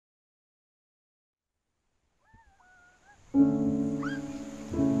Norman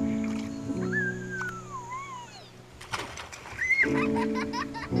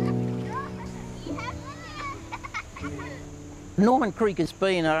Creek has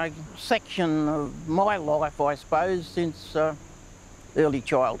been a section of my life, I suppose, since early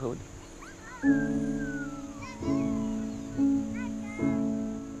childhood.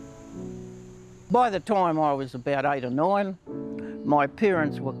 By the time I was about 8 or 9, my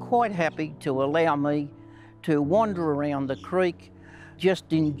parents were quite happy to allow me to wander around the creek,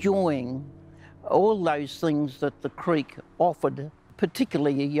 just enjoying all those things that the creek offered,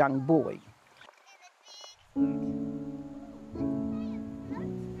 particularly a young boy.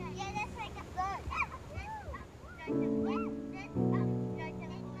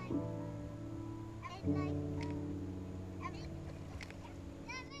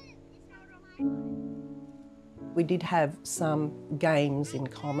 We did have some games in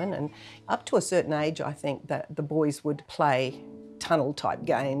common, and up to a certain age I think that the boys would play tunnel type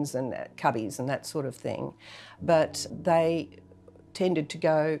games and cubbies and that sort of thing, but they tended to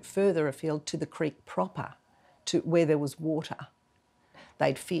go further afield to the creek proper, to where there was water.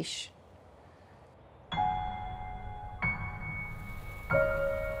 They'd fish.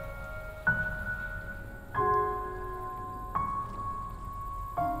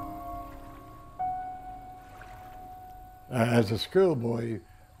 As a schoolboy,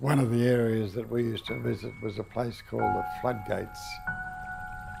 one of the areas that we used to visit was a place called the Floodgates.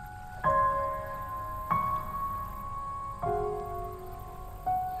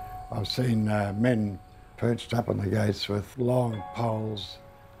 I've seen men perched up on the gates with long poles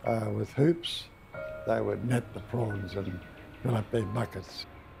with hoops. They would net the prawns and fill up their buckets.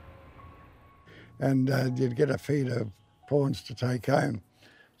 And you'd get a feed of prawns to take home.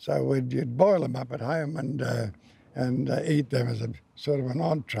 So you'd boil them up at home and eat them as a sort of an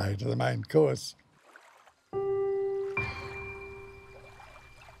entree to the main course.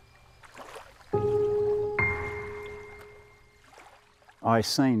 I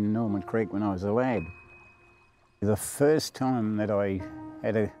seen Norman Creek when I was a lad. The first time that I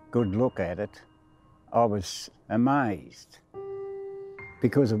had a good look at it, I was amazed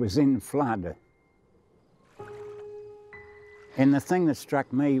because it was in flood. And the thing that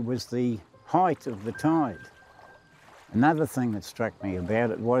struck me was the height of the tide. Another thing that struck me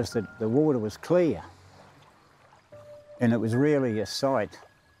about it was that the water was clear, and it was really a sight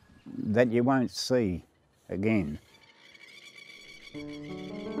that you won't see again.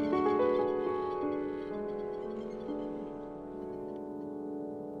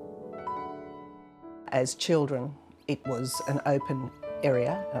 As children, it was an open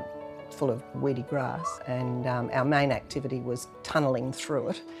area full of weedy grass, and our main activity was tunnelling through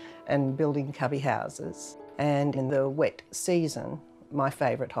it and building cubby houses. And in the wet season, my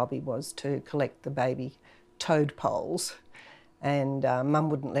favourite hobby was to collect the baby toad poles, and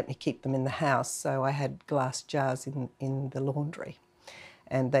Mum wouldn't let me keep them in the house, so I had glass jars in the laundry,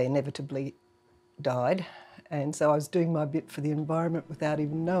 and they inevitably died, and so I was doing my bit for the environment without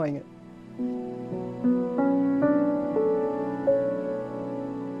even knowing it.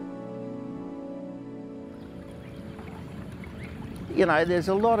 You know, there's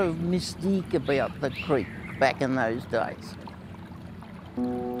a lot of mystique about the creek back in those days.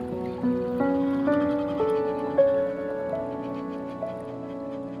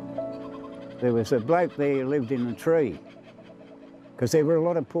 There was a bloke there who lived in a tree, because there were a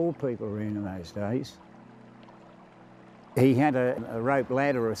lot of poor people around in those days. He had a rope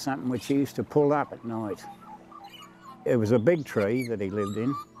ladder or something which he used to pull up at night. It was a big tree that he lived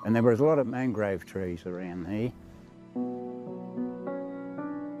in, and there was a lot of mangrove trees around there.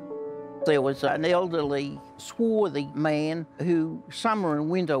 There was an elderly, swarthy man who summer and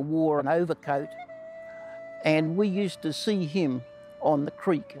winter wore an overcoat, and we used to see him on the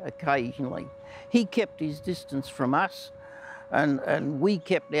creek occasionally. He kept his distance from us, and we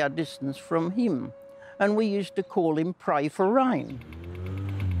kept our distance from him, and we used to call him Pray for Rain.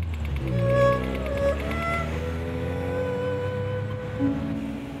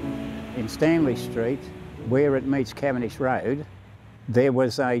 In Stanley Street, where it meets Cavendish Road, there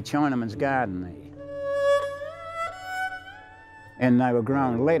was a Chinaman's garden there. And they were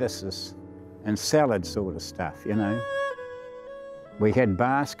growing lettuces and salad sort of stuff, you know. We had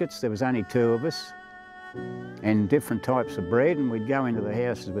baskets, there was only 2 of us, and different types of bread, and we'd go into the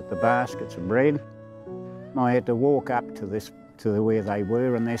houses with the baskets of bread. I had to walk up to where they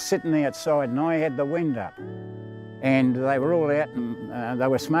were, and they're sitting outside, and I had the wind up. And they were all out, and they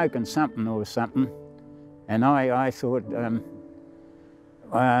were smoking something, and I thought,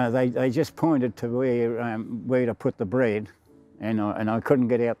 they just pointed to where to put the bread, and I couldn't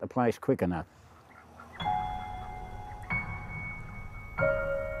get out the place quick enough.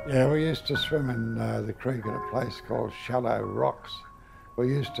 Yeah, we used to swim in the creek at a place called Shallow Rocks. We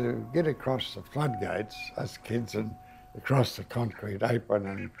used to get across the floodgates as kids and across the concrete apron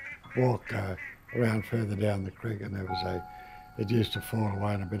and walk around further down the creek, and it used to fall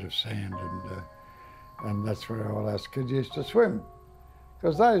away in a bit of sand, and that's where all us kids used to swim.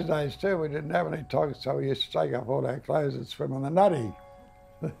 Because those days too, we didn't have any togs, so we used to take off all our clothes and swim on the nutty.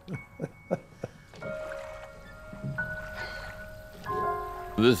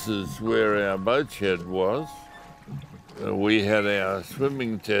 This is where our boat shed was. We had our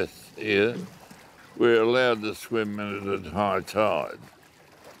swimming tests here. We're allowed to swim in it at high tide.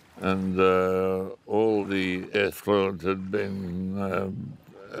 And all the effluent had been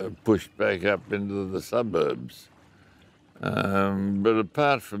pushed back up into the suburbs. But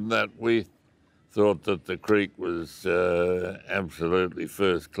apart from that, we thought that the creek was absolutely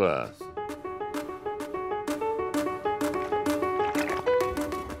first class.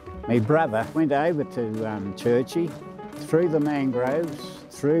 My brother went over to Churchy, through the mangroves,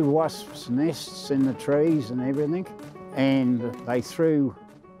 through wasps' nests in the trees and everything, and they threw,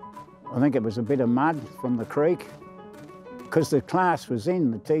 I think it was a bit of mud from the creek. Because the class was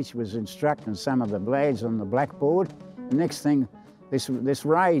in, the teacher was instructing some of the lads on the blackboard. The next thing, this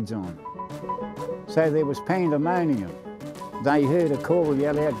raid's on. So there was pandemonium. They heard a call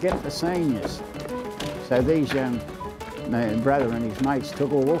yell out, "Get the seniors." So these my brother and his mates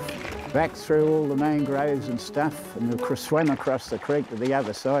took off, back through all the mangroves and stuff, and swam across the creek to the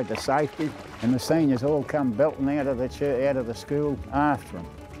other side to safety, and the seniors all come belting out of the school after them.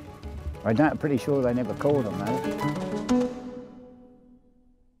 I'm pretty sure they never caught them though.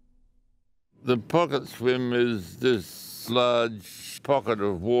 The pocket swim is this large pocket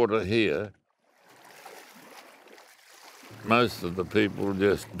of water here. Most of the people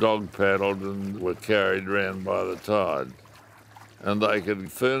just dog paddled and were carried round by the tide. And they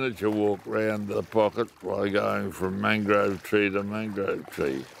could furniture walk round the pocket by going from mangrove tree to mangrove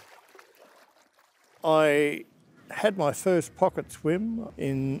tree. I had my first pocket swim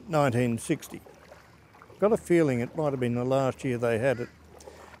in 1960. Got a feeling it might have been the last year they had it.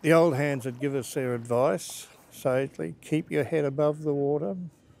 The old hands would give us their advice sagely: keep your head above the water,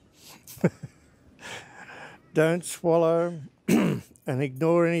 don't swallow, and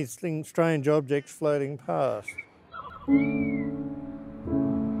ignore anything strange objects floating past.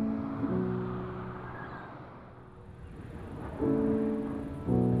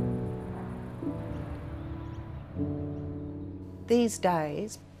 These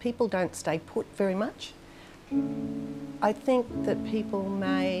days, people don't stay put very much. I think that people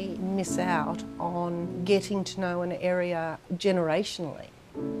may miss out on getting to know an area generationally.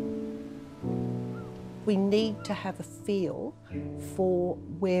 We need to have a feel for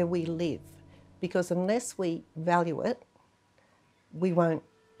where we live, because unless we value it, we won't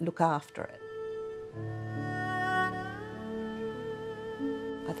look after it.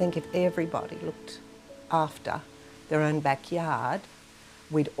 I think if everybody looked after their own backyard,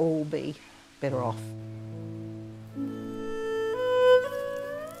 we'd all be better off.